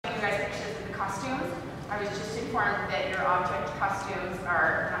informed that your object costumes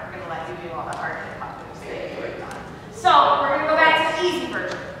are not going to let you do all the hard hip-hop moves that you worked on. So we're going to go back to the easy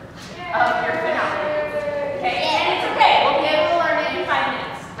version of your finale. Okay? And it's okay. We'll be able to learn it in 5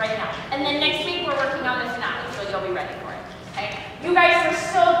 minutes right now. And then next week we're working on the finale, so you'll be ready for it. Okay? You guys are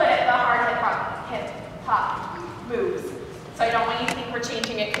so good at the hard hip-hop moves. So I don't want you to think we're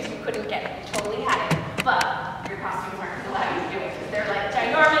changing it because you couldn't get it. You totally had it. But your costumes aren't going to allow you to do it because they're like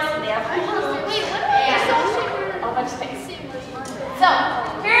ginormous and they have high moves. Wait, what are and a bunch of things. So,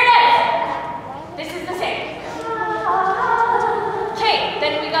 here it is. This is the same. Okay,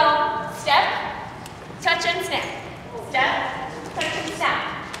 then we go step, touch and snap. Step, touch and snap.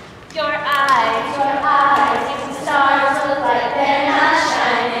 Your eyes, make the stars look like they're not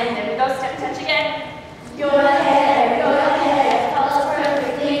shining. Then we go step, touch again. Your hair falls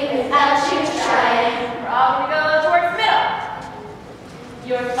perfectly without you trying. We're all going to go towards the middle.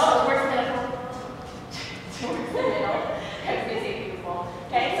 Towards the middle. Towards the middle. I was going to say beautiful.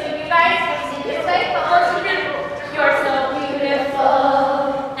 Okay, so you guys, this way, oh, so beautiful. You're so beautiful.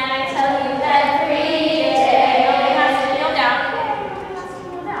 And I tell you every day. Nobody has to kneel down. Nobody has to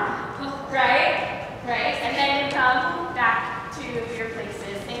kneel down. Right? Right. And then you come back to your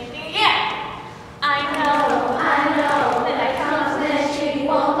places. Same thing again. I know that I promise you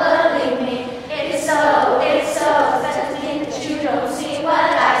won't believe me. It's so, such a thing that you don't see what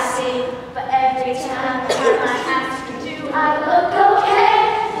I see. But every time I ask you to, I look okay,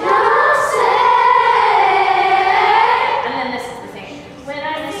 not say. And then this is the same. When I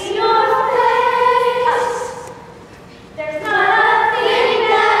see your face, there's nothing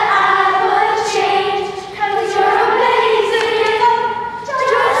that I would change. 'Cause you're amazing,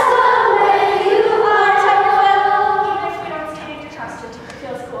 just the way you are. Even if we don't see any of your costumes, it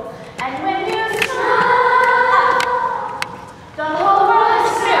feels cool. And when you smile, the whole world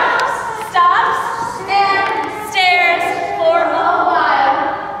stops and stares for a while.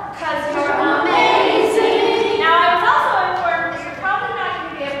 'Cause you're amazing. Now, I was also informed that you're probably not going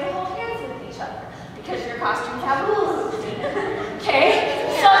to be able to hold hands with each other because your costumes have rules in them. Okay?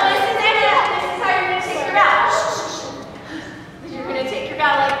 So this is it. This is how you're going to take your bow. You're going to take your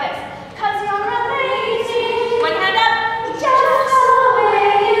bow like this. 'Cause you're amazing. One hand up. Just the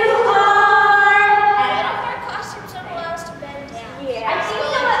way you are. And our costumes don't allow us to bend down? yeah.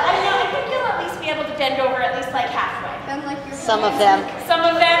 I think you'll at least be able to bend over at least like halfway. Some of them. Some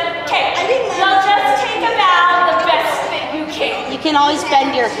of them? Okay. You'll just take a bow the best that you can. You can always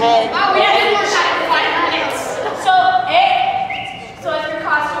bend your head. Oh, yeah.